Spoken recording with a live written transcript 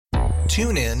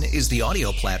TuneIn is the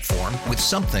audio platform with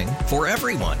something for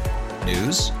everyone.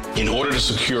 News. In order to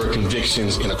secure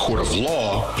convictions in a court of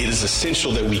law, it is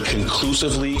essential that we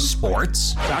conclusively.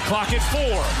 Sports. Shot clock at 4.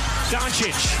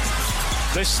 Doncic.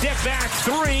 The step back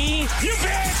 3. You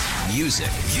bet. Music.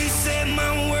 You set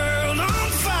my world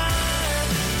on fire.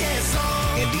 Yes,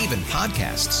 and even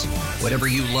podcasts. Whatever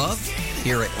you love,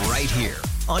 hear it right here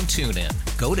on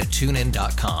TuneIn. Go to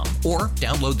TuneIn.com or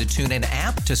download the TuneIn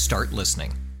app to start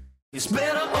listening. It's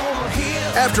better over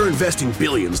here. After investing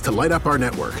billions to light up our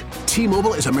network,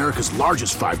 T-Mobile is America's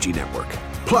largest 5G network.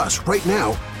 Plus, right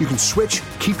now, you can switch,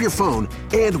 keep your phone,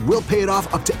 and we'll pay it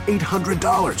off up to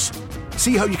 $800.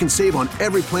 See how you can save on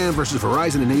every plan versus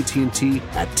Verizon and AT&T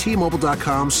at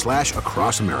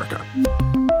T-Mobile.com/across America.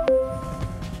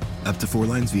 Up to 4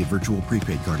 lines via virtual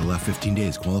prepaid card. Allow 15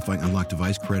 days. Qualifying unlocked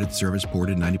device credit service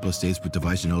ported 90+ states with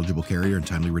device and eligible carrier and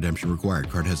timely redemption required.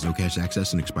 Card has no cash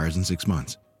access and expires in 6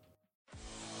 months.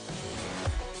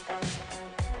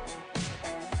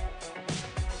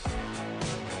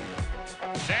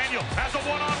 Daniel has a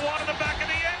one-on-one in the back of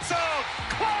the end zone.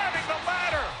 Climbing the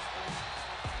ladder.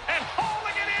 And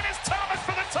hauling it in is Thomas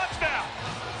for the touchdown.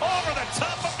 Over the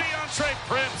top of DeAndre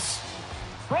Prince.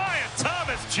 Brian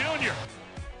Thomas Jr.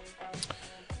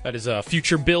 That is a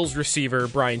future Bills receiver,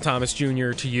 Brian Thomas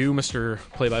Jr. to you, Mr.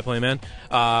 Play-by-Play Man.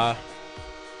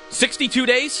 62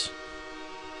 days?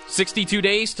 62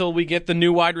 days till we get the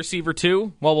new wide receiver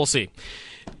too? Well, we'll see.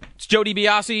 It's Joe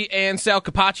DiBiase and Sal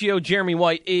Capaccio. Jeremy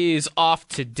White is off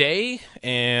today.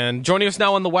 And joining us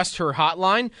now on the West Her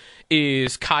Hotline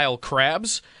is Kyle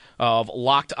Krabs of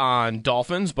Locked On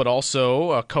Dolphins, but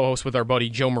also a co-host with our buddy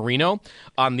Joe Marino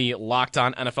on the Locked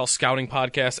On NFL Scouting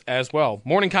podcast as well.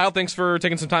 Morning, Kyle. Thanks for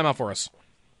taking some time out for us.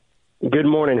 Good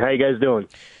morning. How you guys doing?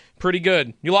 Pretty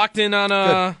good. You locked in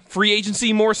on free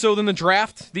agency more so than the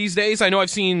draft these days? I know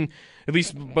I've seen, at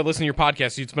least by listening to your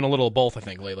podcast, it's been a little of both, I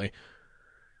think, lately.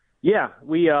 Yeah,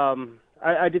 we.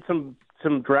 I did some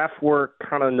draft work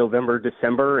kind of November,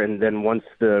 December, and then once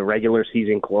the regular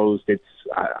season closed, it's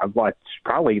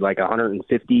probably like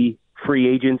 150 free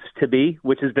agents to be,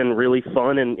 which has been really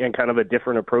fun and kind of a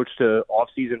different approach to off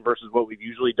season versus what we've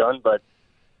usually done, but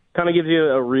kind of gives you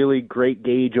a really great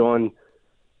gauge on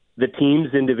the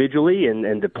teams individually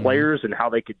and the players and how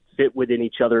they could fit within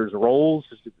each other's roles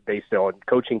based on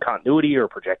coaching continuity or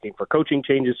projecting for coaching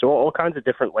changes. So all kinds of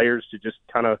different layers to just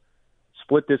kind of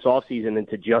split this offseason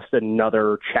into just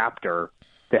another chapter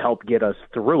to help get us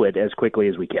through it as quickly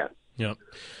as we can. Yeah. I'm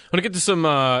going to get to some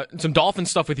Dolphin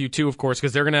stuff with you too, of course,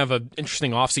 because they're going to have an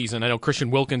interesting offseason. I know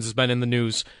Christian Wilkins has been in the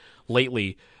news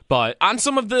lately, but on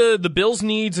some of the Bills'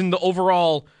 needs and the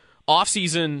overall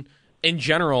offseason in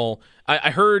general,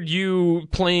 I heard you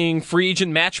playing free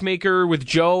agent matchmaker with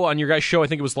Joe on your guys' show. I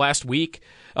think it was last week.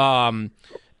 And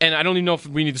I don't even know if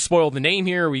we need to spoil the name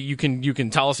here. You can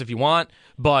tell us if you want.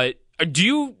 But do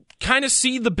you kind of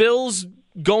see the Bills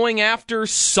going after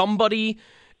somebody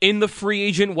in the free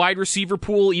agent wide receiver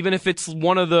pool, even if it's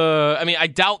one of the – I mean, I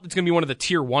doubt it's going to be one of the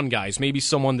tier 1 guys, maybe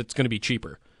someone that's going to be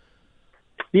cheaper.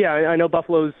 Yeah, I know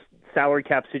Buffalo's salary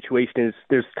cap situation is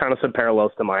there's kind of some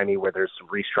parallels to Miami where there's some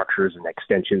restructures and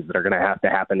extensions that are going to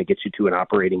happen to get you to an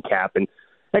operating cap. And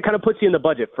that kind of puts you in the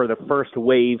budget for the first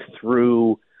wave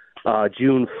through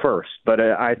June 1st. But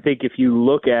I think if you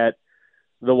look at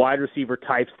the wide receiver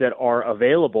types that are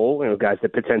available, guys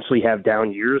that potentially have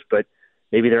down years, but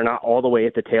maybe they're not all the way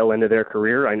at the tail end of their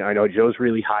career. I know Joe's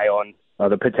really high on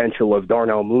the potential of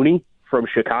Darnell Mooney from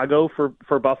Chicago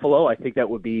for Buffalo. I think that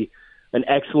would be an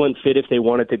excellent fit if they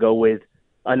wanted to go with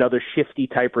another shifty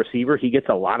type receiver. He gets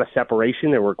a lot of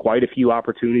separation. There were quite a few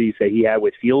opportunities that he had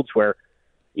with Fields where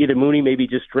either Mooney maybe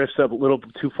just drifts up a little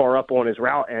too far up on his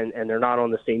route and they're not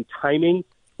on the same timing,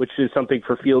 which is something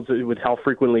for Fields with how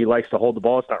frequently he likes to hold the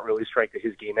ball. It's not really a strength of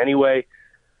his game anyway.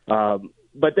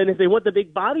 But then if they want the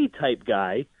big body type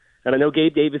guy, and I know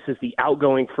Gabe Davis is the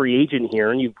outgoing free agent here,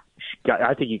 and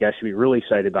I think you guys should be really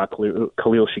excited about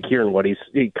Khalil Shakir and what he's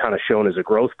kind of shown as a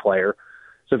growth player.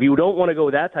 So if you don't want to go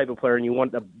with that type of player and you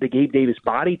want the Gabe Davis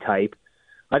body type,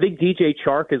 I think DJ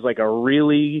Chark is like a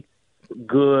really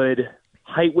good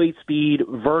height, weight, speed,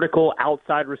 vertical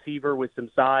outside receiver with some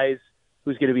size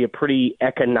who's going to be a pretty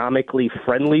economically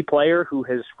friendly player who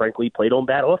has, frankly, played on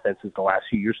bad offenses the last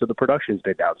few years, so the production's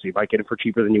been down. So you might get it for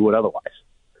cheaper than you would otherwise.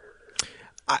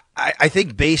 I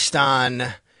think based on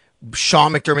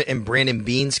Sean McDermott and Brandon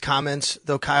Beane's comments,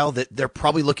 though, Kyle, that they're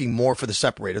probably looking more for the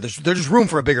separator. There's room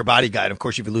for a bigger body guy. And, of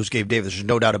course, if you lose Gabe Davis, there's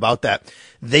no doubt about that.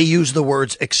 They use the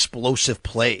words explosive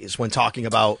plays when talking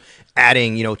about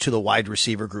adding, to the wide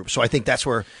receiver group. So I think that's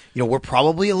where, we're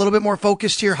probably a little bit more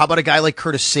focused here. How about a guy like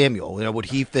Curtis Samuel? Would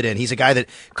he fit in? He's a guy that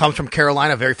comes from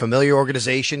Carolina, a very familiar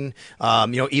organization.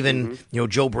 Even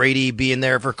Joe Brady being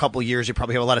there for a couple of years, they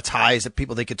probably have a lot of ties that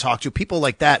people they could talk to, people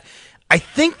like that. I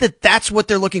think that's what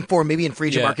they're looking for, maybe in free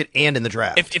agent market and in the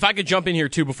draft. If I could jump in here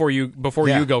too before you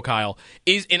go, Kyle,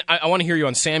 and I want to hear you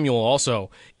on Samuel also.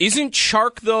 Isn't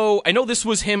Chark though? I know this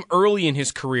was him early in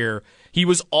his career. He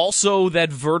was also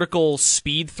that vertical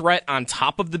speed threat on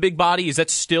top of the big body. Is that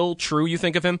still true? You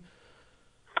think of him?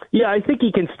 Yeah, I think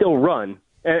he can still run,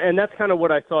 and that's kind of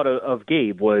what I thought of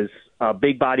Gabe, was a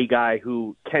big body guy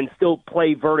who can still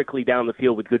play vertically down the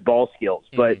field with good ball skills,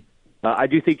 but. I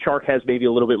do think Chark has maybe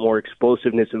a little bit more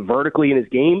explosiveness vertically in his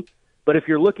game, but if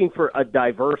you're looking for a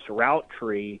diverse route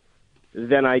tree,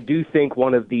 then I do think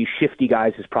one of these shifty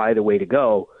guys is probably the way to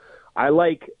go. I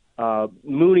like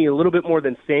Mooney a little bit more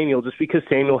than Samuel just because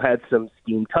Samuel had some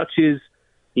scheme touches.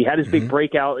 He had his big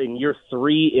breakout in year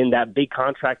 3 in that big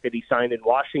contract that he signed in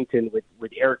Washington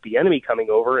with Eric Bieniemy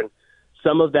coming over, and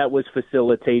some of that was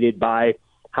facilitated by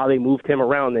how they moved him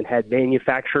around and had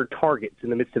manufactured targets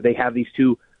in the midst of they have these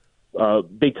two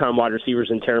big-time wide receivers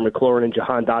in Terry McLaurin and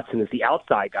Jahan Dotson as the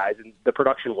outside guys, and the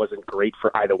production wasn't great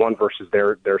for either one versus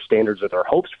their standards or their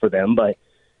hopes for them, but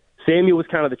Samuel was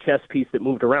kind of the chess piece that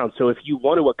moved around. So if you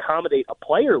want to accommodate a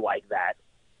player like that,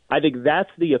 I think that's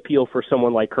the appeal for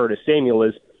someone like Curtis Samuel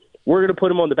is we're going to put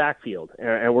him on the backfield,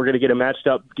 and we're going to get him matched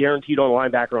up guaranteed on a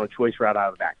linebacker on a choice route out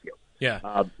of the backfield.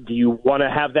 Yeah. Do you want to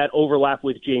have that overlap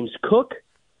with James Cook?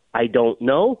 I don't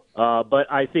know, but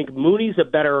I think Mooney's a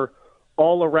better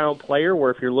all-around player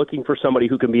where if you're looking for somebody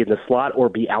who can be in the slot or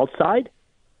be outside,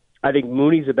 I think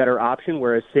Mooney's a better option,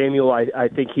 whereas Samuel, I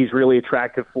think he's really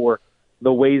attractive for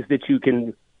the ways that you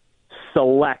can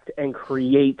select and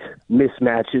create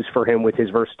mismatches for him with his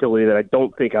versatility that I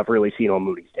don't think I've really seen on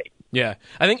Mooney's tape. Yeah,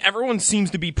 I think everyone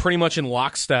seems to be pretty much in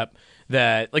lockstep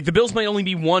that the Bills might only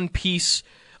be one piece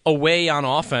away on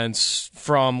offense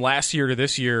from last year to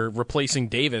this year replacing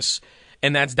Davis,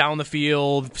 and that's down the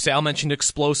field. Sal mentioned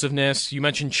explosiveness. You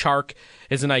mentioned Chark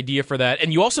as an idea for that.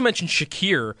 And you also mentioned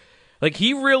Shakir.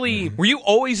 He really were you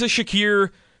always a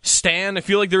Shakir stan? I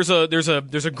feel like there's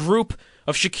a group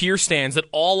of Shakir stans that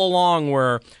all along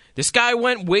were this guy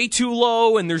went way too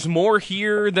low and there's more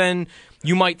here than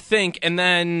you might think. And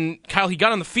then Kyle, he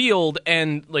got on the field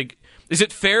and is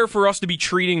it fair for us to be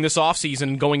treating this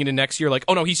offseason going into next year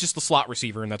oh no, he's just the slot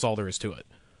receiver and that's all there is to it?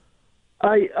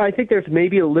 I think there's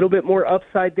maybe a little bit more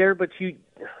upside there, but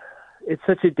it's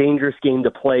such a dangerous game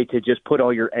to play to just put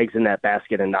all your eggs in that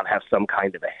basket and not have some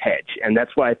kind of a hedge. And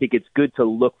that's why I think it's good to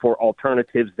look for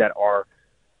alternatives that are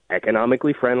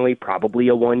economically friendly, probably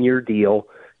a one-year deal,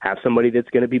 have somebody that's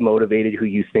going to be motivated who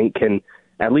you think can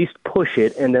at least push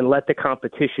it, and then let the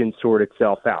competition sort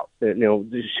itself out.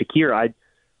 Shakir,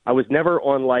 I was never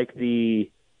on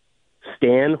the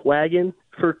Stan wagon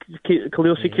for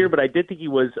Khalil Shakir, but I did think he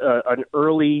was an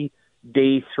early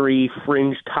day 3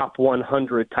 fringe top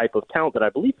 100 type of talent that I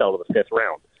believe fell to the 5th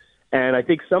round. And I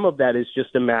think some of that is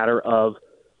just a matter of,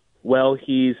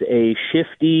 he's a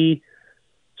shifty,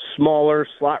 smaller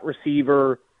slot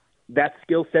receiver. That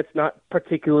skill set's not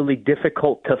particularly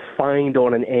difficult to find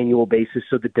on an annual basis,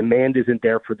 so the demand isn't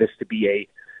there for this to be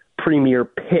a premier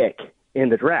pick in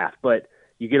the draft. But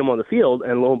you get him on the field,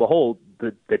 and lo and behold,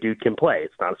 the dude can play.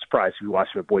 It's not a surprise if you watch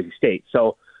him at Boise State.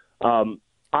 So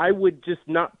I would just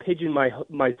not pigeonhole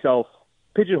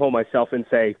myself and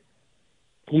say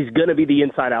he's going to be the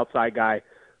inside-outside guy,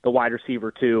 the wide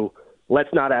receiver too. Let's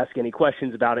not ask any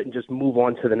questions about it and just move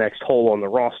on to the next hole on the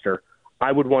roster.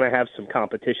 I would want to have some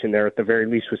competition there at the very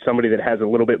least with somebody that has a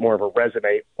little bit more of a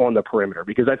resume on the perimeter,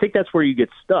 because I think that's where you get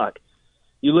stuck.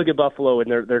 You look at Buffalo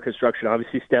and their construction,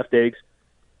 obviously Steph Diggs,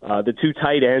 the 2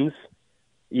 tight ends.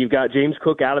 You've got James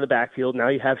Cook out of the backfield. Now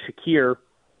you have Shakir.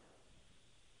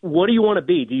 What do you want to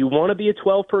be? Do you want to be a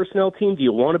 12-personnel team? Do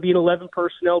you want to be an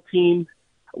 11-personnel team?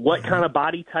 What kind of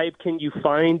body type can you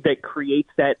find that creates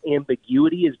that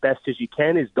ambiguity as best as you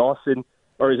can? Is Dalton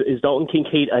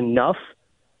Kincaid enough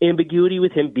ambiguity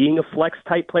with him being a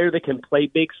flex-type player that can play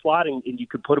big slot and you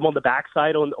could put him on the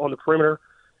backside on the perimeter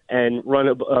and run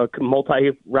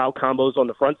multi-route combos on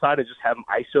the front side and just have him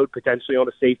ISO'd potentially on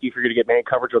a safety if you're going to get man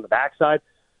coverage on the backside?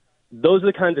 Those are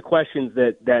the kinds of questions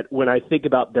that when I think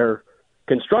about their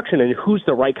construction and who's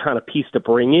the right kind of piece to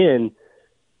bring in,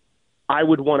 I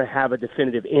would want to have a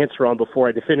definitive answer on before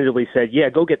I definitively said, yeah,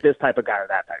 go get this type of guy or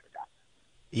that type of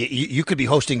guy. You could be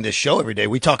hosting this show every day.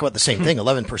 We talk about the same thing,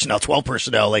 11 personnel, 12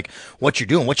 personnel, like what you're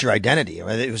doing, what's your identity.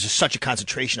 It was just such a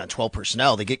concentration on 12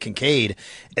 personnel. They get Kincaid,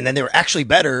 and then they were actually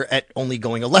better at only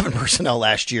going 11 personnel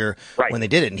last year when they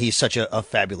did it, and he's such a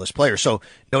fabulous player. So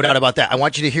no doubt about that. I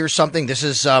want you to hear something. This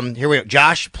is, here we go.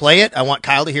 Josh, play it. I want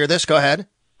Kyle to hear this. Go ahead.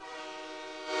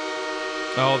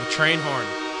 Oh, the train horn.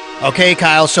 Okay,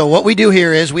 Kyle, so what we do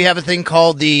here is we have a thing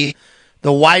called the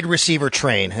wide receiver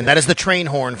train, and that is the train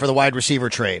horn for the wide receiver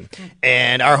train.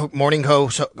 And our morning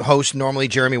host, normally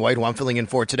Jeremy White, who I'm filling in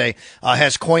for today,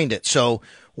 has coined it. So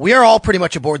we are all pretty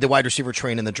much aboard the wide receiver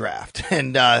train in the draft.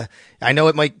 And I know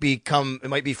it might be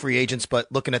free agents,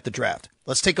 but looking at the draft,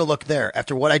 let's take a look there.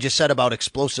 After what I just said about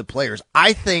explosive players,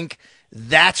 I think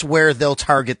that's where they'll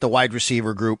target the wide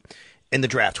receiver group in the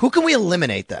draft. Who can we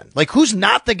eliminate then? Like, who's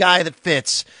not the guy that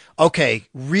fits, okay,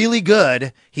 really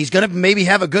good, he's going to maybe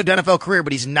have a good NFL career,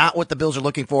 but he's not what the Bills are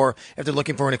looking for if they're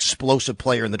looking for an explosive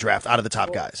player in the draft out of the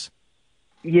top guys?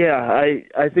 Yeah,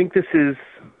 I think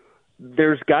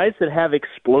there's guys that have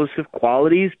explosive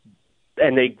qualities,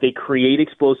 and they create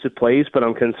explosive plays, but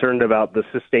I'm concerned about the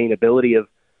sustainability of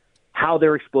how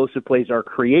their explosive plays are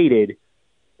created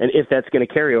and if that's going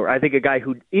to carry over. I think a guy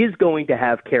who is going to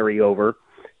have carryover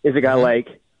is a guy like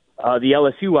the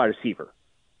LSU wide receiver,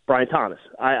 Brian Thomas.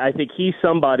 I think he's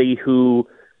somebody who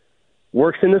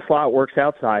works in the slot, works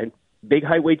outside, big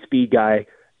height, weight, speed guy,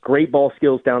 great ball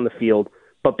skills down the field.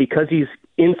 But because he's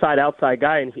inside-outside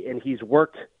guy and he's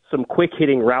worked some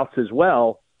quick-hitting routes as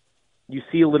well, you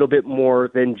see a little bit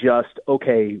more than just,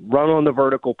 okay, run on the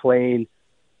vertical plane,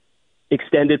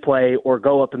 extended play, or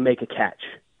go up and make a catch.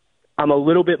 I'm a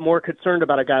little bit more concerned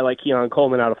about a guy like Keon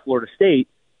Coleman out of Florida State,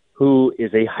 who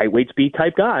is a high weight speed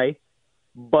type guy,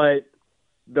 but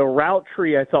the route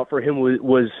tree I thought for him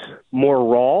was more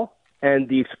raw, and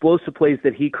the explosive plays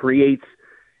that he creates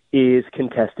is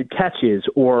contested catches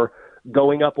or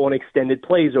going up on extended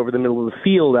plays over the middle of the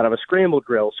field out of a scramble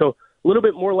drill. So a little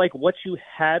bit more like what you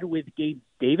had with Gabe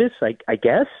Davis, I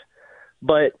guess.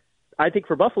 But I think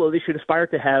for Buffalo, they should aspire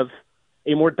to have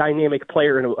a more dynamic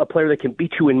player and a player that can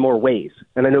beat you in more ways.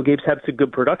 And I know Gabe's had some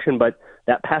good production, but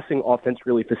that passing offense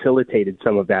really facilitated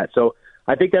some of that. So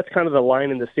I think that's kind of the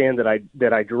line in the sand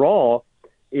that I draw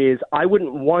is I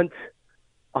wouldn't want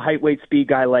a height, weight, speed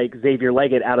guy like Xavier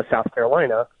Leggett out of South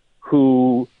Carolina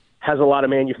who has a lot of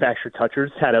manufactured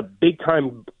touchers, had a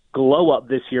big-time glow-up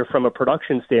this year from a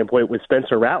production standpoint with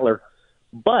Spencer Rattler,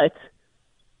 but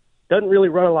doesn't really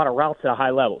run a lot of routes at a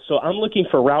high level. So I'm looking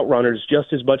for route runners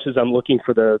just as much as I'm looking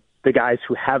for the guys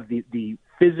who have the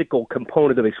physical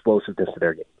component of explosiveness to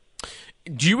their game.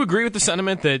 Do you agree with the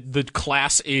sentiment that the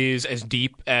class is as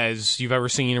deep as you've ever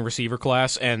seen a receiver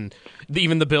class, and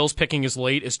even the Bills picking as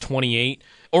late as 28?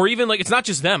 Or even, like, it's not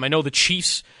just them. I know the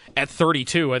Chiefs at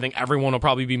 32, I think everyone will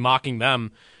probably be mocking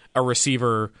them a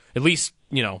receiver, at least,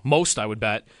 most I would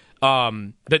bet.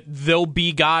 That there'll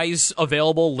be guys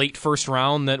available late first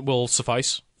round that will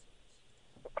suffice?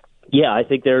 Yeah, I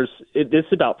think this is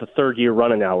about the third year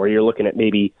running now where you're looking at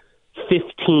maybe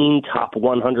 15 top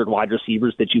 100 wide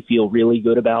receivers that you feel really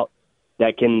good about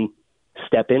that can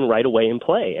step in right away and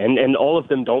play. And all of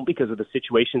them don't because of the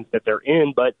situations that they're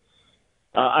in, but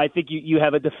I think you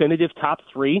have a definitive top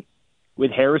three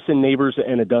with Harrison, Neighbors,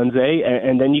 and Adunze,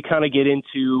 and then you kind of get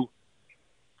into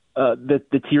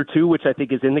the tier two, which I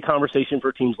think is in the conversation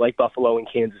for teams like Buffalo and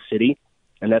Kansas City,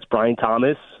 and that's Brian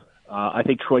Thomas. I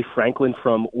think Troy Franklin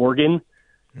from Oregon,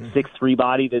 6'3"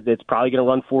 body that's probably going to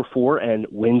run 4.4 and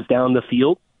wins down the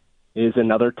field, is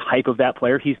another type of that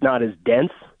player. He's not as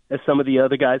dense as some of the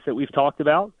other guys that we've talked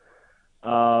about.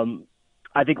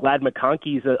 I think Ladd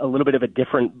McConkey is a little bit of a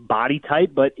different body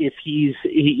type, but if he's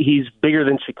bigger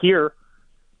than Shakir,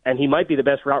 and he might be the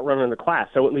best route runner in the class,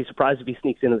 so I wouldn't be surprised if he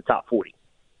sneaks into the top 40.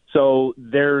 So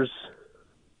there's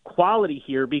quality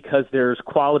here because there's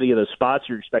quality of those spots.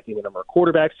 You're expecting a number of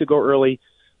quarterbacks to go early,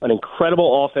 an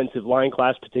incredible offensive line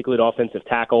class, particularly at offensive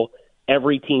tackle.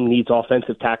 Every team needs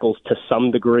offensive tackles to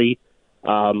some degree.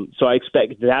 So I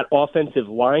expect that offensive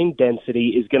line density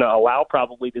is going to allow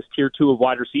probably this tier two of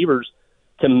wide receivers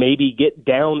to maybe get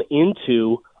down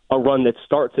into a run that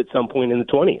starts at some point in the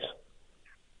 20s.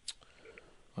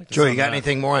 Joe, you got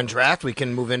anything more on draft? We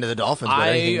can move into the Dolphins.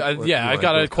 I've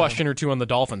got a question or two on the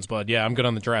Dolphins, but yeah, I'm good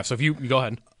on the draft. So if you go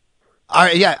ahead. All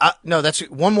right, yeah, no, that's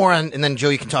one more on, and then Joe,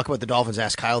 you can talk about the Dolphins.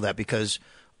 Ask Kyle that because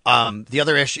the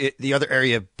other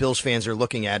area Bills fans are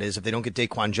looking at is if they don't get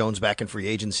Daquan Jones back in free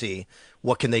agency,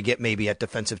 what can they get maybe at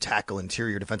defensive tackle,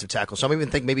 interior defensive tackle? Some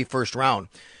even think maybe first round.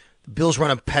 Bills run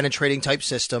a penetrating type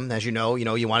system, as you know.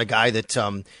 You want a guy that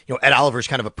Ed Oliver's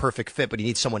kind of a perfect fit, but he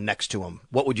needs someone next to him.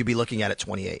 What would you be looking at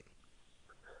 28?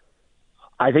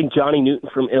 I think Johnny Newton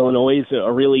from Illinois is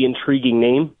a really intriguing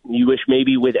name. You wish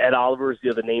maybe with Ed Oliver's the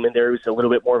other name in there, he was a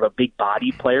little bit more of a big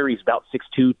body player. He's about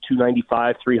 6'2",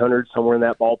 295, 300, somewhere in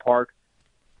that ballpark.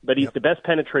 But he's the best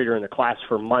penetrator in the class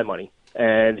for my money.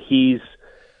 And he's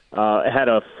had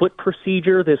a foot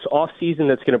procedure this offseason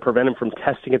that's going to prevent him from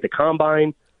testing at the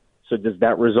combine. So does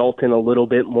that result in a little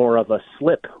bit more of a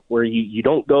slip where you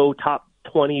don't go top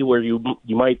 20 where you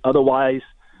might otherwise?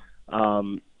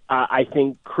 I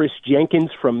think Chris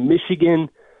Jenkins from Michigan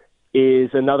is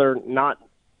another not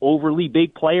overly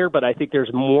big player, but I think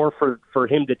there's more for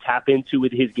him to tap into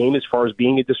with his game as far as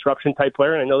being a disruption type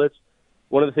player. And I know that's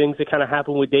one of the things that kind of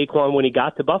happened with Daquan when he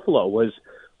got to Buffalo was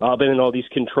I've been in all these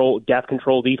gap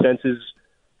control defenses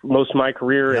most of my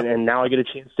career, and now I get a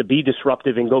chance to be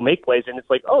disruptive and go make plays. And it's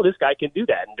like, oh, this guy can do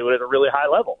that and do it at a really high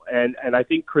level. And I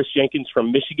think Chris Jenkins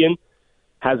from Michigan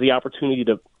has the opportunity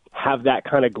to have that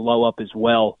kind of glow up as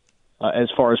well as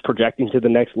far as projecting to the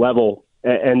next level.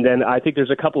 And then I think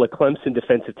there's a couple of Clemson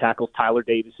defensive tackles. Tyler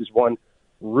Davis is one.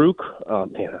 Rook,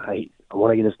 I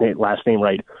want to get his last name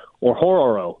right, or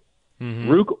Hororo. Mm-hmm.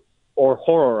 Rook or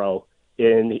Hororo,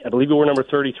 I believe we were number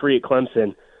 33 at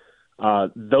Clemson.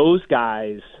 Those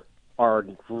guys are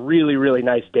really, really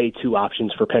nice day two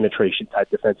options for penetration type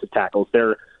defensive tackles.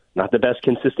 They're not the best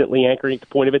consistently anchoring at the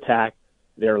point of attack.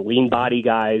 They're lean body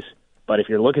guys. But if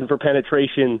you're looking for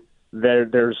penetration,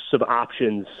 there's some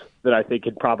options that I think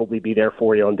could probably be there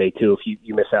for you on day two if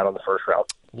you miss out on the first round.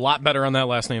 A lot better on that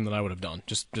last name than I would have done.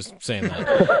 Just saying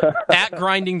that. At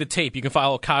Grinding the Tape, you can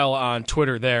follow Kyle on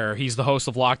Twitter there. He's the host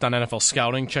of Locked On NFL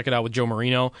Scouting. Check it out with Joe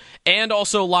Marino. And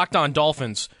also Locked On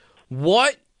Dolphins.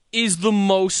 What is the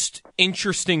most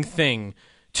interesting thing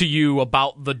to you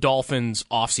about the Dolphins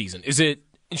offseason? Is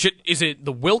it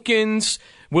the Wilkins?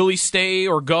 Will he stay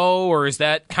or go, or is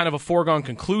that kind of a foregone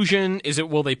conclusion? Is it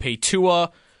will they pay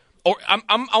Tua? Or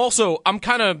I'm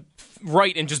kind of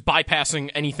right in just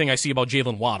bypassing anything I see about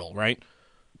Jalen Waddle, right?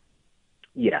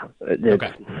 Yeah.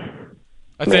 Okay.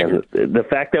 I think the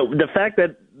fact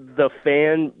that the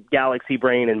fan galaxy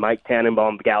brain and Mike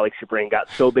Tannenbaum galaxy brain got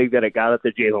so big that it got up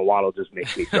to Jalen Waddle just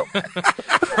makes me so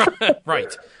mad.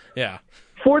 Right. Yeah.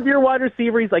 Fourth-year wide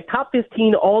receiver. He's like top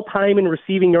 15 all-time in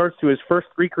receiving yards to his first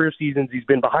 3 career seasons. He's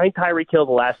been behind Tyreek Hill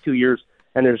the last 2 years.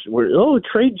 And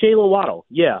trade Jalen Waddle.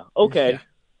 Yeah, okay,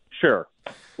 sure.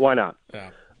 Why not?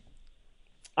 Yeah.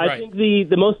 I think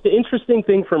the most interesting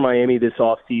thing for Miami this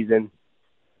offseason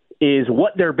is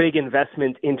what their big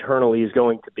investment internally is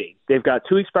going to be. They've got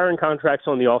 2 expiring contracts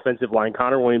on the offensive line,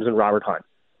 Connor Williams and Robert Hunt.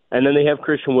 And then they have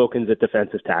Christian Wilkins at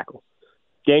defensive tackle.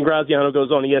 Dan Graziano goes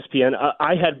on ESPN.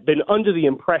 I had been under the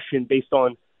impression, based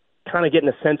on kind of getting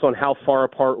a sense on how far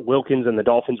apart Wilkins and the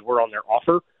Dolphins were on their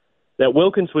offer, that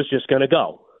Wilkins was just going to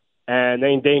go. And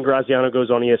then Dan Graziano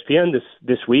goes on ESPN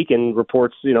this week and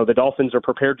reports, the Dolphins are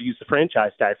prepared to use the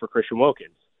franchise tag for Christian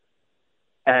Wilkins.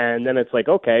 And then it's like,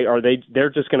 okay,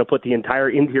 they're just going to put the entire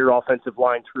interior offensive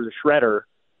line through the shredder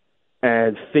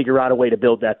and figure out a way to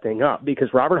build that thing up,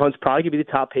 because Robert Hunt's probably going to be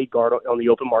the top paid guard on the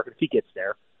open market if he gets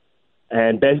there.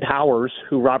 And Ben Powers,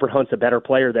 who Robert Hunt's a better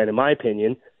player than, in my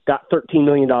opinion, got $13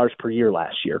 million per year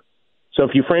last year. So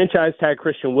if you franchise tag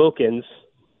Christian Wilkins,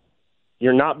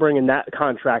 you're not bringing that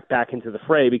contract back into the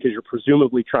fray because you're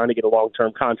presumably trying to get a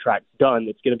long-term contract done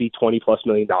that's going to be $20+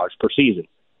 million per season.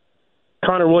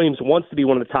 Connor Williams wants to be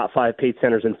one of the top 5 paid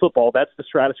centers in football. That's the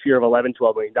stratosphere of $11,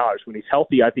 $12 million. When he's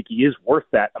healthy, I think he is worth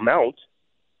that amount.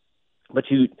 But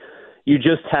you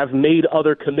just have made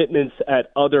other commitments at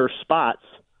other spots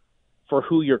for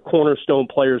who your cornerstone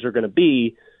players are going to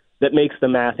be that makes the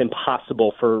math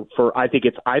impossible for I think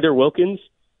it's either Wilkins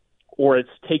or it's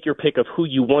take your pick of who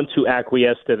you want to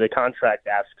acquiesce to the contract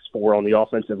asks for on the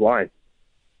offensive line.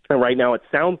 And right now it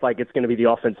sounds like it's going to be the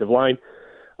offensive line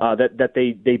that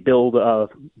they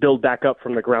build back up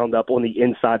from the ground up on the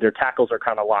inside. Their tackles are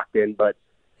kind of locked in, but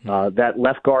that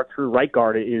left guard through right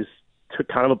guard is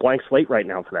kind of a blank slate right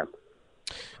now for them.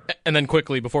 And then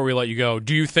quickly, before we let you go,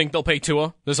 do you think they'll pay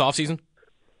Tua this offseason?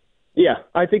 Yeah,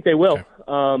 I think they will.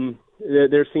 Okay.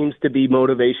 There seems to be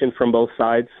motivation from both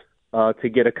sides to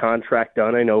get a contract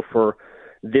done. I know for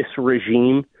this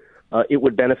regime, it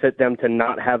would benefit them to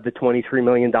not have the $23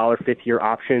 million fifth-year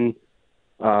option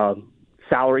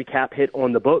salary cap hit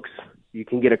on the books. You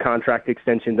can get a contract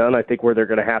extension done. I think where they're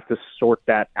going to have to sort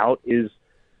that out is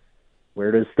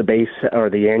where does the base or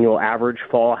the annual average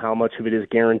fall? How much of it is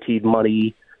guaranteed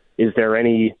money? Is there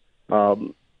any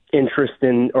interest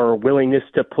in or willingness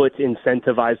to put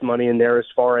incentivized money in there as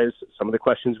far as some of the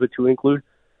questions would to include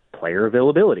player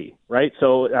availability, right?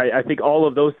 So I think all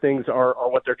of those things are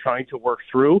what they're trying to work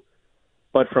through.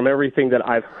 But from everything that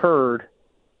I've heard,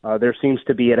 there seems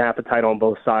to be an appetite on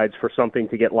both sides for something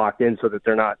to get locked in so that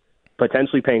they're not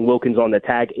potentially paying Wilkins on the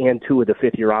tag and 2 of the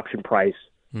fifth-year option price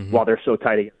while they're so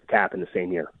tight against the cap in the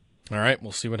same year. All right,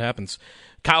 we'll see what happens.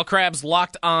 Kyle Krabs,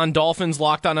 Locked On Dolphins,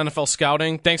 Locked On NFL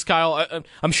Scouting. Thanks, Kyle.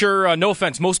 I'm sure, no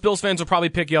offense, most Bills fans will probably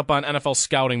pick you up on NFL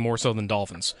Scouting more so than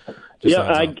Dolphins.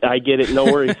 I get it. No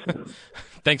worries.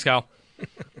 Thanks, Kyle.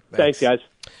 Thanks, guys.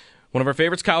 One of our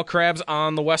favorites, Kyle Krabs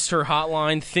on the Wester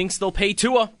Hotline, thinks they'll pay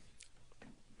Tua.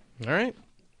 All right,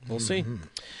 we'll see.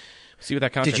 See what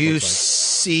that contract Did you looks like.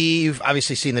 see, you've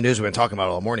obviously seen the news we've been talking about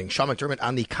all morning, Sean McDermott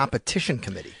on the competition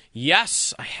committee.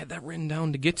 Yes, I had that written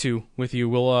down to get to with you.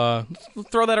 We'll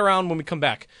throw that around when we come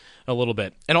back a little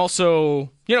bit. And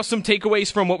also, some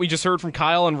takeaways from what we just heard from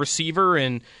Kyle on receiver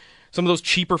and some of those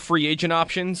cheaper free agent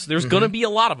options. There's going to be a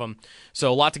lot of them,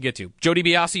 so a lot to get to. Joe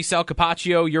DiBiase, Sal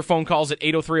Capaccio, your phone calls at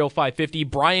 803-0550.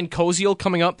 Brian Koziel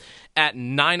coming up at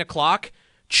 9 o'clock.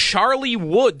 Charlie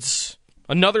Woods,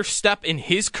 another step in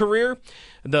his career,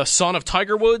 the son of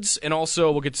Tiger Woods, and also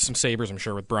we'll get to some Sabres, I'm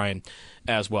sure, with Brian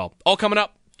as well. All coming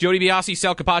up. Joe DiBiase,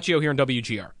 Sal Capaccio here on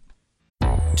WGR.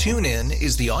 TuneIn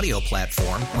is the audio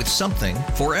platform with something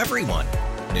for everyone.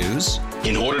 News.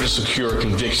 In order to secure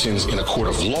convictions in a court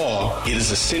of law, it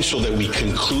is essential that we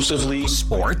conclusively.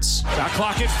 Sports. Shot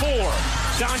clock at 4.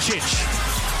 Doncic.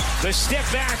 The step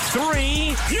back 3.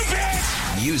 You bet.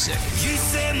 Music. You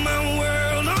set my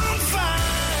world on fire.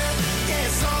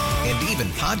 Yes, and even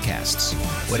podcasts.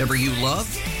 Whatever you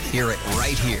love, hear it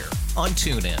right here on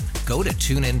TuneIn. Go to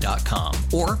TuneIn.com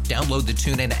or download the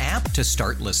TuneIn app to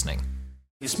start listening.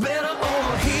 it's better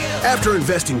over here. After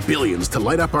investing billions to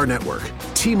light up our network,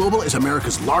 T-Mobile is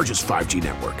America's largest 5G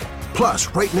network. Plus,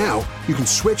 right now, you can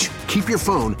switch, keep your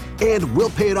phone, and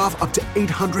we'll pay it off up to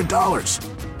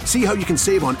 $800. See how you can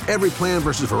save on every plan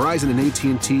versus Verizon and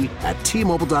AT&T at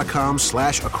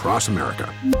T-Mobile.com/across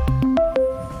America.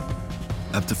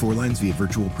 Up to 4 lines via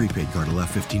virtual prepaid card. Allow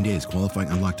 15 days. Qualifying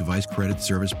unlocked device credit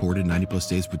service ported 90-plus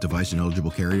days with device and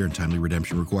eligible carrier and timely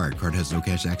redemption required. Card has no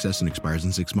cash access and expires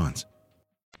in 6 months.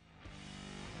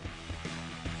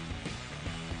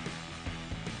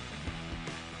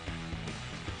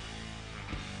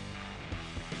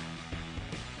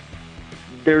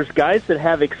 There's guys that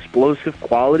have explosive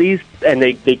qualities, and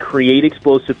they create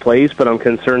explosive plays, but I'm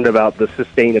concerned about the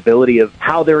sustainability of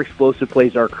how their explosive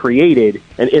plays are created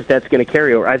and if that's going to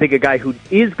carry over. I think a guy who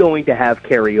is going to have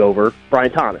carryover,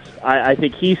 Brian Thomas. I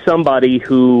think he's somebody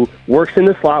who works in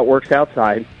the slot, works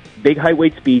outside, big height,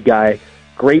 weight, speed guy,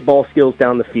 great ball skills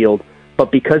down the field,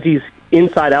 but because he's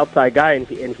inside-outside guy and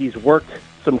he's worked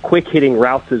some quick-hitting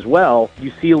routes as well,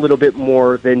 you see a little bit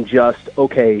more than just,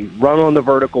 okay, run on the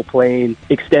vertical plane,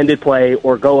 extended play,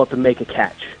 or go up and make a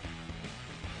catch.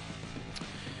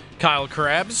 Kyle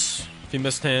Krabs, if you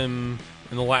missed him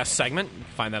in the last segment,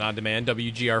 find that on demand,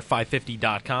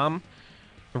 WGR550.com.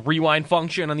 The rewind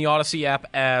function on the Odyssey app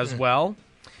as well.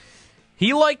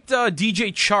 He liked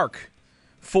DJ Chark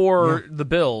for the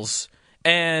Bills,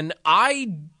 and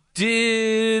I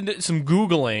did some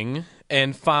Googling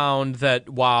and found that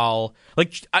while,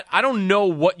 I don't know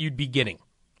what you'd be getting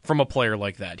from a player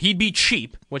like that. He'd be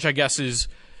cheap, which I guess is,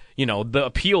 the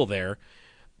appeal there.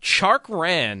 Chark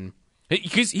ran,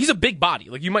 because he's a big body.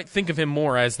 You might think of him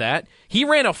more as that. He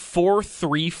ran a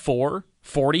 4.34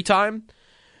 40 time,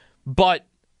 but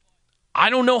I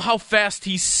don't know how fast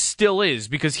he still is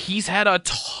because he's had a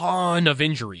ton of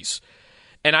injuries,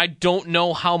 and I don't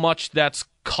know how much that's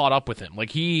caught up with him.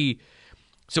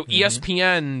 So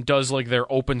ESPN does their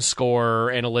open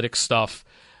score analytics stuff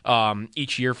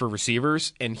each year for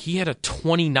receivers, and he had a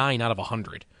 29 out of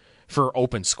 100 for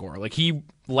open score. He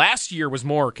last year was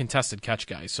more contested catch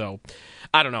guy. So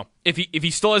I don't know if he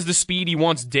still has the speed he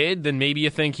once did, then maybe you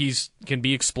think can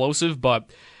be explosive. But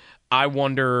I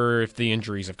wonder if the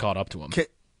injuries have caught up to him.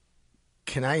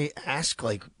 Can I ask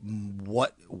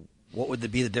what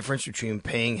would be the difference between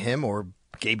paying him or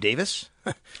Gabe Davis?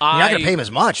 You're not going to pay him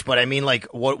as much, but I mean,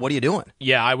 what are you doing?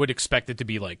 Yeah, I would expect it to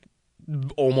be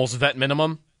almost vet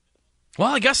minimum.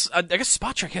 Well, I guess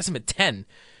Spot Track has him at 10.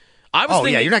 I was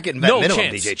thinking, you're not getting vet minimum,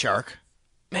 chance. DJ Chark.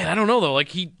 Man, I don't know though.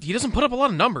 He doesn't put up a lot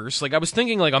of numbers. I was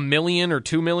thinking $1 million or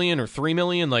 $2 million or $3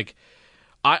 million.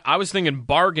 I was thinking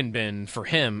bargain bin for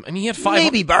him. I mean, he had 5.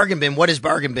 Maybe bargain bin. What is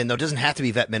bargain bin though? It doesn't have to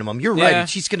be vet minimum. You're right.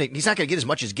 He's not gonna get as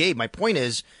much as Gabe. My point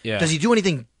is, does he do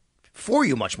anything for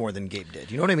you much more than Gabe did?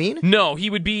 You know what I mean? No, he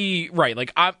would be right.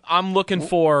 I'm looking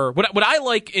for what I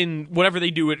like in whatever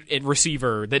they do at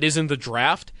receiver that isn't the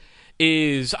draft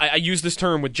is I used this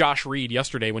term with Josh Reed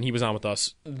yesterday when he was on with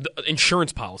us. The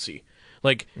insurance policy.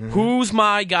 Who's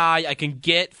my guy I can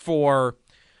get for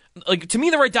like, to me,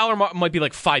 the right dollar might be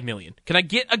like $5 million. Can I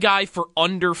get a guy for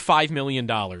under $5 million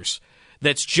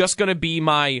that's just going to be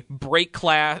my break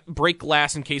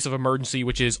glass in case of emergency,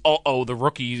 which is, the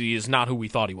rookie is not who we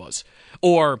thought he was.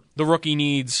 Or the rookie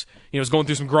needs, is going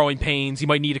through some growing pains. He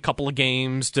might need a couple of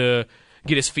games to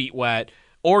get his feet wet.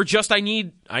 Or just I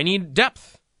need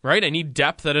depth, right? I need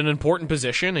depth at an important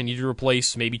position. I need to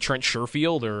replace maybe Trent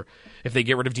Sherfield, or if they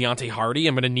get rid of Deontay Hardy,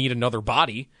 I'm going to need another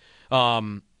body.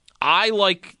 I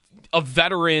like a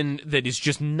veteran that is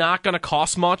just not going to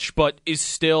cost much, but is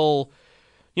still,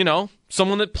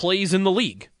 someone that plays in the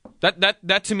league.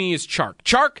 That to me is Chark.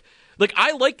 Chark, like,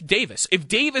 I like Davis. If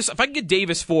I can get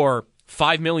Davis for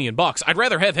 $5 million, I'd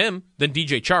rather have him than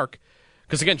DJ Chark,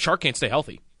 because again, Chark can't stay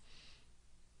healthy.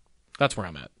 That's where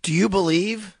I'm at. Do you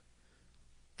believe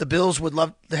the Bills would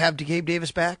love to have Gabe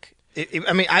Davis back?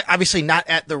 Obviously not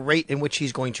at the rate in which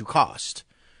he's going to cost,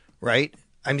 right?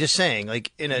 I'm just saying,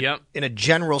 like, in a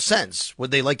general sense,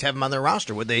 would they like to have him on their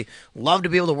roster? Would they love to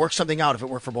be able to work something out if it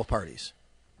worked for both parties?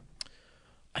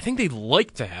 I think they'd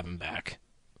like to have him back.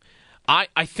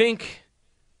 I think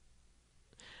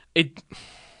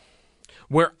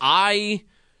where I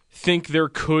think there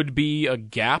could be a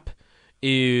gap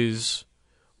is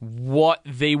what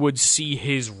they would see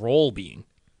his role being.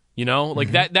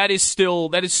 That is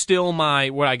still my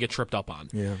what I get tripped up on.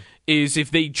 Yeah. Is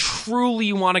if they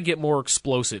truly want to get more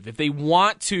explosive, if they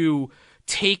want to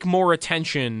take more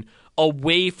attention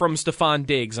away from Stephon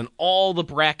Diggs and all the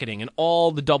bracketing and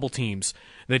all the double teams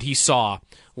that he saw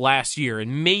last year,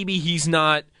 and maybe he's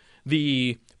not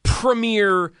the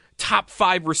premier top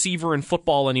 5 receiver in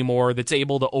football anymore that's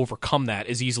able to overcome that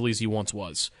as easily as he once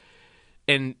was.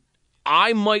 And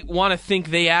I might want to think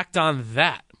they act on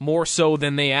that more so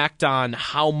than they act on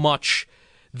how much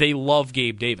they love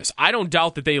Gabe Davis. I don't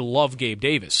doubt that they love Gabe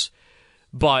Davis,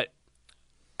 but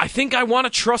I think I want to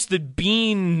trust that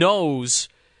Bean knows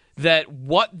that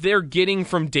what they're getting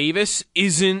from Davis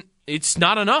it's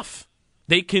not enough.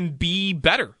 They can be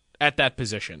better at that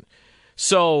position.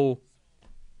 So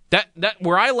that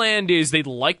where I land is they'd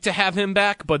like to have him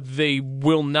back, but they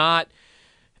will not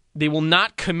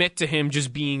commit to him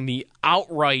just being the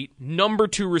outright number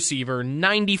 2 receiver,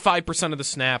 95% of the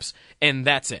snaps, and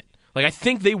that's it. Like, I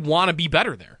think they want to be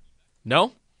better there.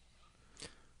 No?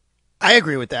 I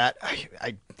agree with that.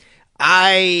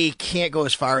 I can't go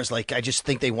as far as, like, I just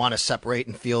think they want to separate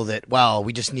and feel that, well,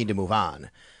 we just need to move on.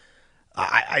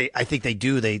 I think they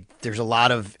do. There's a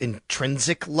lot of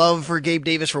intrinsic love for Gabe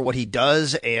Davis for what he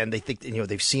does, and they think,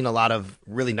 they've seen a lot of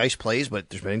really nice plays, but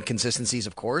there's been inconsistencies,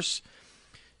 of course.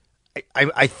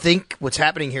 I think what's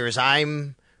happening here is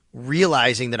I'm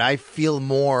realizing that I feel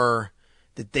more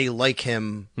that they like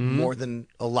him more than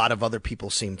a lot of other people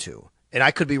seem to. And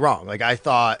I could be wrong. Like, I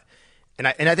thought, and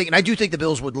I do think the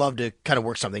Bills would love to kind of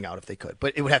work something out if they could,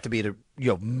 but it would have to be at a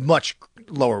much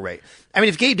lower rate. I mean,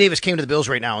 if Gabe Davis came to the Bills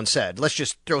right now and said, let's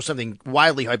just throw something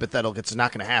wildly hypothetical, it's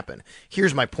not going to happen.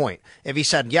 Here's my point. If he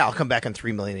said, yeah, I'll come back on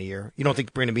 $3 million a year, you don't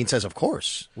think Brandon Beane says, of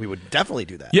course, we would definitely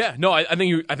do that? Yeah, no, I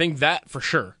think that for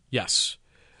sure. Yes.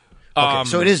 Okay,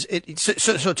 so it is.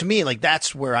 So to me, like,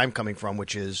 that's where I'm coming from,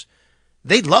 which is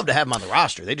they'd love to have him on the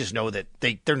roster. They just know that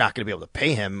they're not going to be able to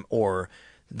pay him, or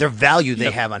their value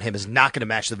they have on him is not going to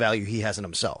match the value he has in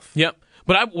himself. Yep.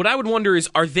 But what I would wonder is,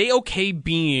 are they okay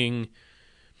being?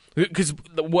 Because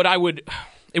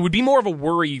it would be more of a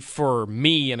worry for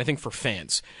me, and I think for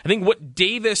fans. I think what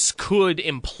Davis could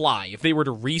imply if they were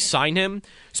to re-sign him,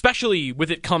 especially with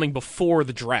it coming before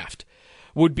the draft,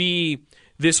 would be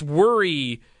this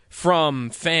worry from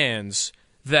fans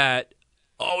that,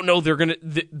 oh no,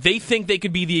 they think they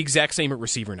could be the exact same at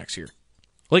receiver next year.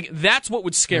 Like, that's what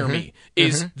would scare me,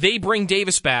 is they bring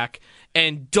Davis back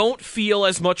and don't feel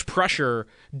as much pressure,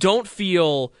 don't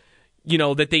feel,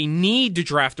 that they need to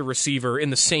draft a receiver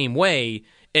in the same way,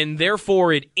 and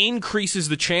therefore it increases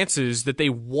the chances that they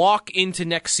walk into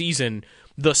next season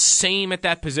the same at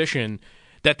that position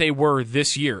that they were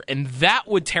this year. And that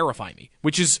would terrify me,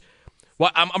 which is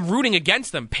why I'm rooting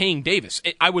against them paying Davis.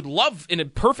 I would love, in a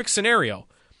perfect scenario,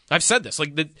 I've said this,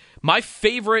 like, my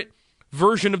favorite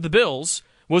version of the Bills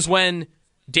was when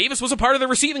Davis was a part of the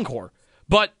receiving corps,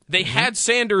 but they had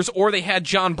Sanders or they had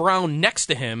John Brown next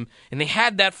to him, and they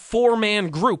had that 4-man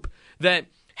group that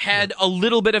had a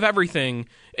little bit of everything,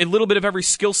 a little bit of every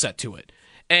skill set to it.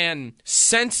 And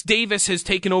since Davis has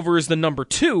taken over as the number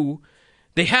 2,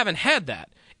 they haven't had that.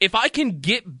 If I can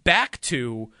get back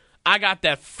to, I got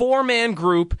that 4-man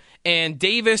group, and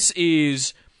Davis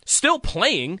is still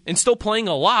playing, and still playing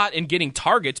a lot and getting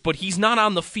targets, but he's not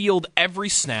on the field every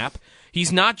snap.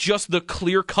 He's not just the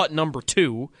clear-cut number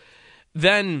 2.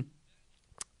 Then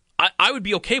I would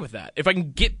be okay with that if I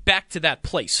can get back to that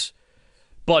place.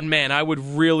 But, man, I would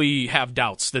really have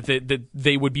doubts that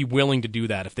they would be willing to do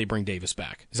that if they bring Davis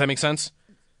back. Does that make sense?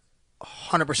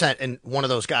 100%. And one of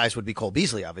those guys would be Cole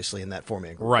Beasley, obviously, in that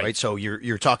four-man group. Right. So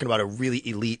you're talking about a really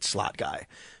elite slot guy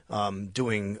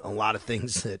doing a lot of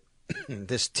things that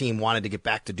this team wanted to get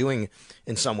back to doing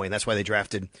in some way. And that's why they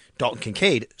drafted Dalton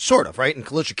Kincaid, sort of, right? And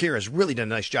Khalil Shakir has really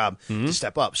done a nice job to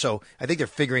step up. So I think they're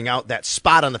figuring out that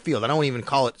spot on the field. I don't even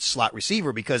call it slot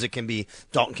receiver because it can be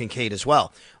Dalton Kincaid as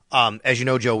well. As you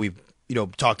know, Joe, we've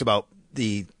talked about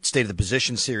the state of the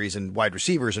position series and wide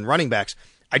receivers and running backs.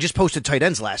 I just posted tight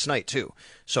ends last night, too.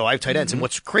 So I have tight ends. And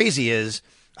what's crazy is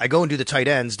I go and do the tight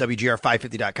ends,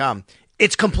 WGR550.com.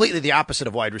 It's completely the opposite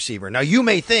of wide receiver. Now, you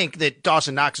may think that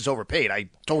Dawson Knox is overpaid. I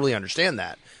totally understand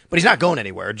that. But he's not going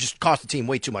anywhere. It just cost the team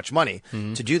way too much money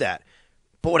to do that.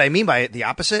 But what I mean by the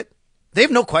opposite, they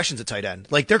have no questions at tight end.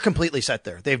 Like, they're completely set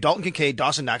there. They have Dalton Kincaid,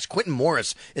 Dawson Knox. Quentin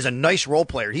Morris is a nice role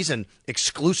player. He's an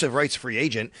exclusive rights free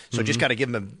agent, so just got to give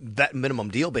him a vet minimum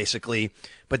deal, basically.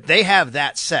 But they have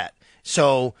that set.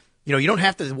 So, you don't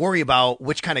have to worry about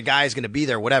which kind of guy is going to be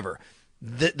there, whatever.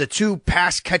 The two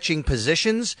pass-catching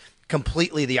positions,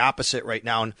 completely the opposite right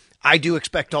now. And I do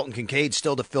expect Dalton Kincaid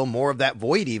still to fill more of that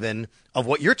void even of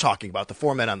what you're talking about, the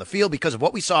four men on the field, because of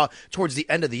what we saw towards the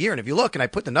end of the year. And if you look, and I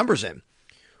put the numbers in,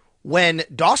 when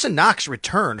Dawson Knox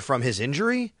returned from his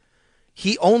injury,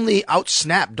 he only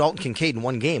outsnapped Dalton Kincaid in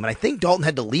one game. And I think Dalton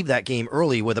had to leave that game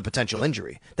early with a potential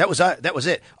injury. That was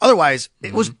it. Otherwise,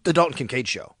 it was the Dalton Kincaid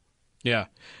show. Yeah.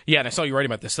 Yeah, and I saw you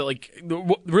writing about this. So,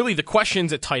 really the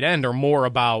questions at tight end are more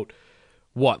about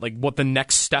what the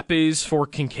next step is for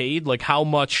Kincaid, like how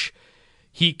much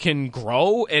he can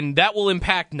grow, and that will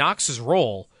impact Knox's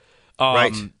role.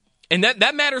 Right. And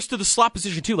that matters to the slot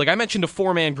position, too. Like, I mentioned a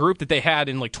four-man group that they had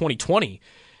in, 2020.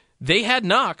 They had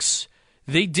Knox.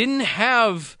 They didn't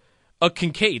have a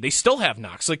Kincaid. They still have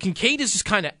Knox. Like, Kincaid is just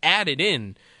kind of added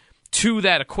in to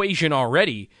that equation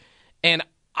already. And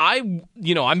I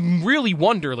really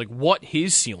wonder, what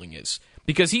his ceiling is.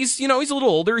 Because he's a little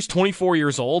older. He's 24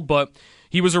 years old, but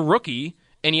he was a rookie,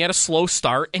 and he had a slow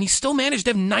start, and he still managed to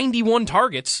have 91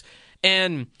 targets.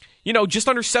 And just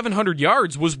under 700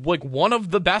 yards was one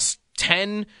of the best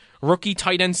 10 rookie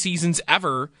tight end seasons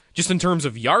ever, just in terms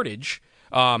of yardage.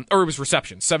 Or it was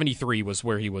reception. 73 was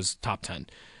where he was top 10.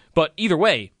 But either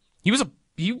way,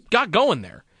 he got going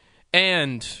there.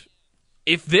 And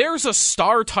if there's a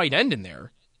star tight end in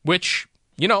there, which,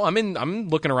 I'm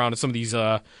looking around at some of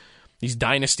these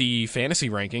dynasty fantasy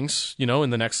rankings, in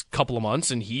the next couple of months,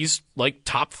 and he's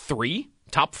top 3,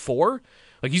 top 4.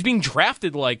 He's being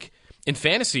drafted in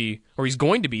fantasy, or he's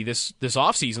going to be this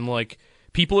offseason,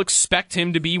 people expect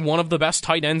him to be one of the best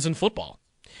tight ends in football.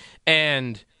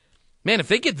 And, man, if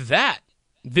they get that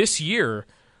this year,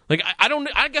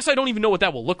 I guess I don't even know what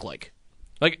that will look like.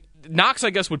 Knox, I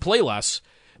guess, would play less,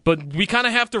 but we kind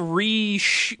of have to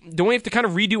don't we have to kind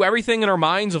of redo everything in our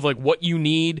minds of, what you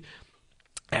need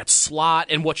at slot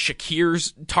and what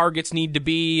Shakir's targets need to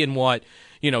be and what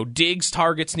Diggs'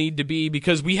 targets need to be,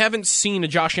 because we haven't seen a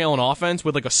Josh Allen offense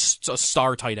with a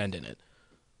star tight end in it.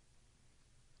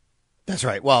 That's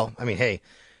right. Well, hey,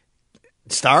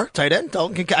 star tight end.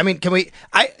 Can we?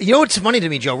 What's funny to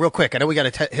me, Joe? Real quick, I know we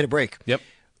got to hit a break. Yep.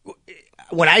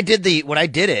 When I did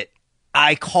it,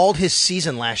 I called his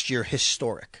season last year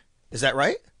historic. Is that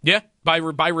right? Yeah. By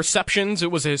receptions,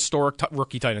 it was a historic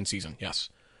rookie tight end season. Yes,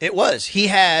 it was.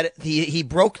 He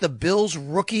broke the Bills'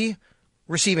 rookie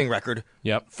receiving record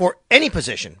for any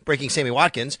position, breaking Sammy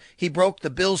Watkins. He broke the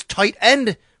Bills' tight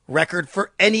end record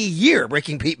for any year,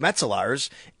 breaking Pete Metzelar's,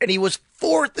 and he was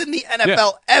 4th in the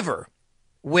NFL ever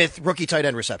with rookie tight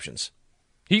end receptions.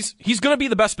 He's going to be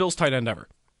the best Bills tight end ever.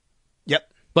 Yep.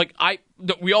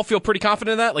 We all feel pretty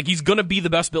confident in that. He's going to be the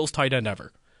best Bills tight end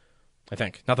ever. I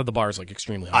think. Not that the bar is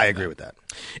extremely high. I agree with that.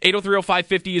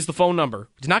 803-0550 is the phone number.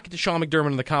 Did not get to Sean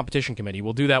McDermott in the competition committee.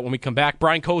 We'll do that when we come back.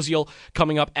 Brian Koziel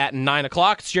coming up at 9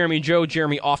 o'clock. It's Jeremy and Joe.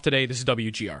 Jeremy off today. This is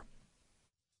WGR.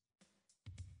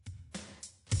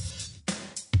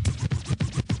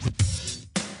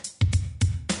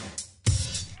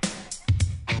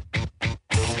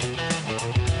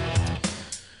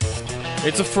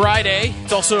 It's a Friday.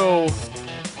 It's also...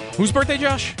 Whose birthday,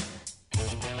 Josh?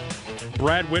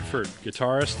 Brad Whitford,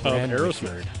 guitarist of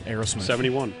Aerosmith. Aerosmith.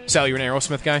 71. Sal, you're an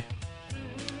Aerosmith guy?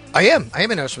 I am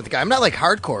an Aerosmith guy. I'm not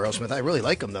hardcore Aerosmith. I really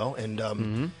like them, though.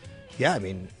 And, yeah,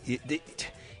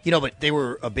 but they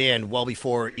were a band well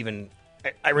before even...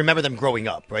 I remember them growing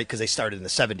up, right? Because they started in the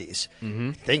 70s.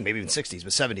 I think maybe even 60s,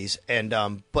 but 70s. And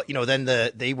but then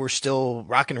they were still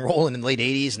rock and rolling in the late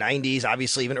 80s, 90s,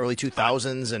 obviously even early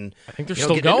 2000s. And I think they're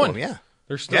still going. Yeah.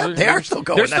 They're still, they are still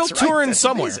going. They're still That's touring That's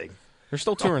somewhere. Amazing. They're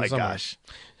still touring somewhere.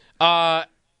 Gosh.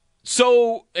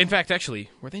 So, in fact, actually,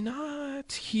 were they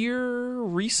not here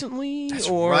recently? That's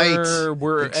or right.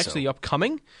 were actually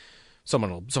upcoming?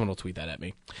 Someone will tweet that at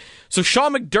me. So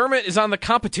Sean McDermott is on the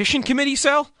competition committee,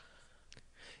 Sal?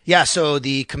 Yeah, so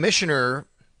the commissioner,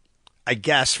 I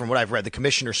guess, from what I've read, the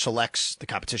commissioner selects the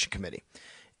competition committee.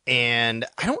 And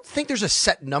I don't think there's a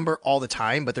set number all the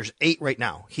time, but there's 8 right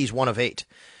now. He's one of 8.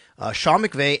 Sean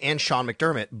McVay and Sean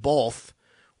McDermott both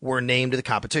were named to the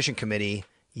competition committee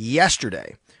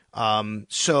yesterday.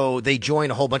 So they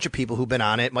joined a whole bunch of people who've been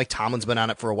on it. Mike Tomlin's been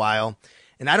on it for a while.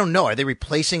 And I don't know, are they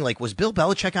replacing, was Bill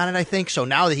Belichick on it, I think? So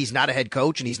now that he's not a head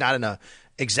coach and he's not in a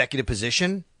executive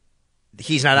position,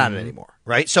 he's not on it anymore,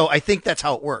 right? So I think that's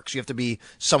how it works. You have to be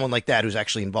someone like that who's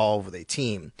actually involved with a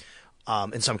team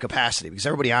in some capacity, because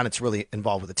everybody on it's really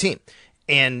involved with the team.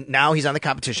 And now he's on the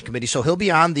competition committee, so he'll be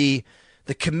on the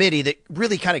committee that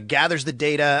really kind of gathers the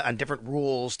data on different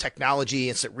rules, technology,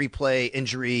 instant replay,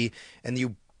 injury, and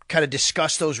you kind of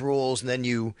discuss those rules, and then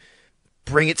you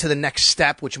bring it to the next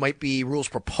step, which might be rules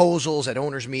proposals at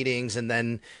owners' meetings, and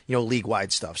then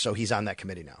league-wide stuff. So he's on that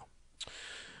committee now.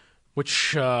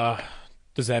 Which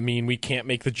does that mean we can't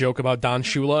make the joke about Don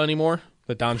Shula anymore?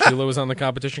 That Don Shula was on the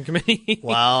competition committee?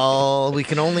 Well, we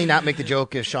can only not make the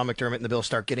joke if Sean McDermott and the Bills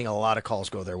start getting a lot of calls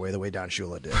go their way, the way Don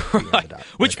Shula did. Right.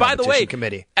 Which, by the way,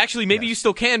 committee. Actually, maybe you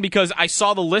still can, because I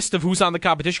saw the list of who's on the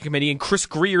competition committee, and Chris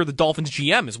Greer, the Dolphins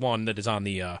GM, is one that is on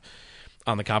the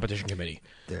competition committee.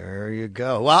 There you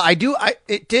go. Well,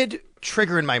 it did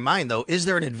trigger in my mind, though, is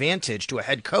there an advantage to a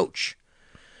head coach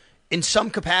in some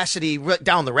capacity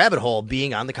down the rabbit hole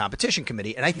being on the competition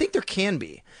committee? And I think there can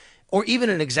be. Or even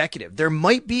an executive. There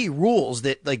might be rules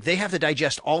that they have to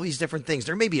digest all these different things.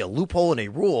 There may be a loophole in a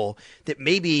rule that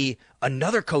maybe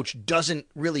another coach doesn't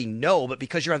really know, but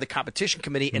because you're on the competition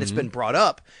committee and it's been brought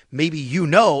up, maybe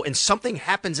and something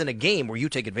happens in a game where you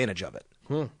take advantage of it.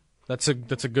 That's a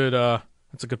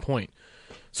good point.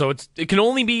 So it can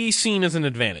only be seen as an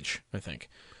advantage, I think.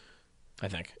 I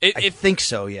think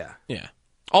so, yeah. Yeah.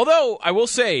 Although I will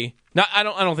say, I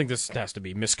don't think this has to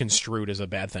be misconstrued as a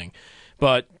bad thing,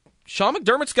 but Sean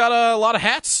McDermott's got a lot of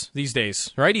hats these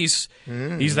days, right? He's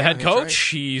the head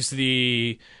coach. Right. He's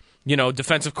the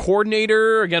defensive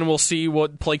coordinator. Again, we'll see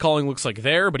what play calling looks like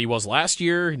there, but he was last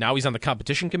year. Now he's on the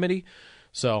competition committee.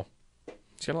 So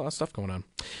he's got a lot of stuff going on.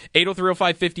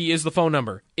 803-0550 is the phone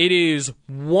number. It's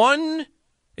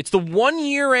the 1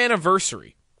 year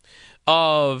anniversary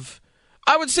of,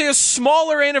 I would say, a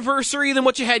smaller anniversary than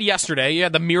what you had yesterday. You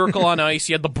had the Miracle on Ice.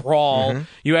 You had the Brawl.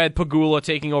 You had Pagula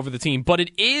taking over the team. But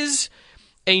it is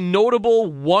a notable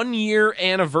 1 year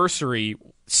anniversary.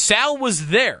 Sal was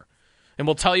there. And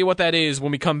we'll tell you what that is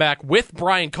when we come back with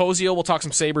Brian Koziel. We'll talk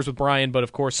some Sabres with Brian, but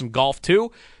of course some golf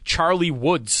too. Charlie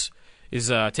Woods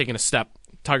is taking a step,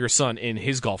 Tiger's son, in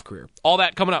his golf career. All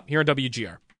that coming up here on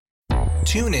WGR.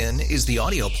 TuneIn is the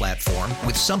audio platform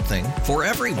with something for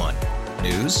everyone.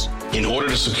 News. In order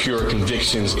to secure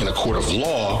convictions in a court of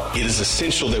law, it is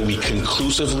essential that we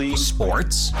conclusively.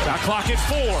 Sports. Got clock at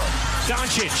 4.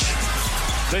 Doncic.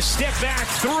 The step back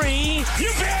 3.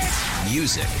 You bet.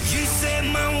 Music. You set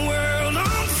my world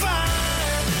on fire.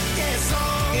 Yes,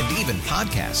 and even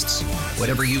podcasts.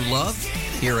 Whatever you love,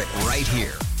 hear it right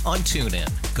here on TuneIn.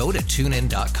 Go to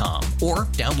TuneIn.com or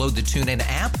download the TuneIn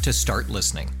app to start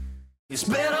listening. It's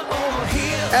better over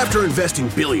here. After investing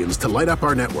billions to light up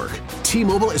our network,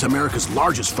 T-Mobile is America's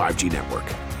largest 5G network.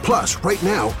 Plus, right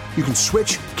now, you can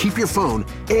switch, keep your phone,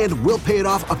 and we'll pay it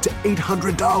off up to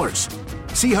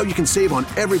 $800. See how you can save on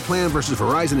every plan versus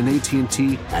Verizon and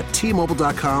AT&T at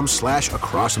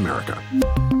T-Mobile.com/across America.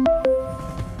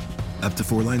 Up to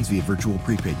 4 lines via virtual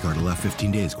prepaid card. Allow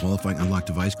 15 days. Qualifying unlocked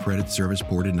device credit service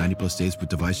ported 90+ days with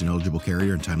device and eligible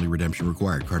carrier and timely redemption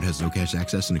required. Card has no cash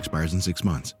access and expires in 6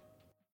 months.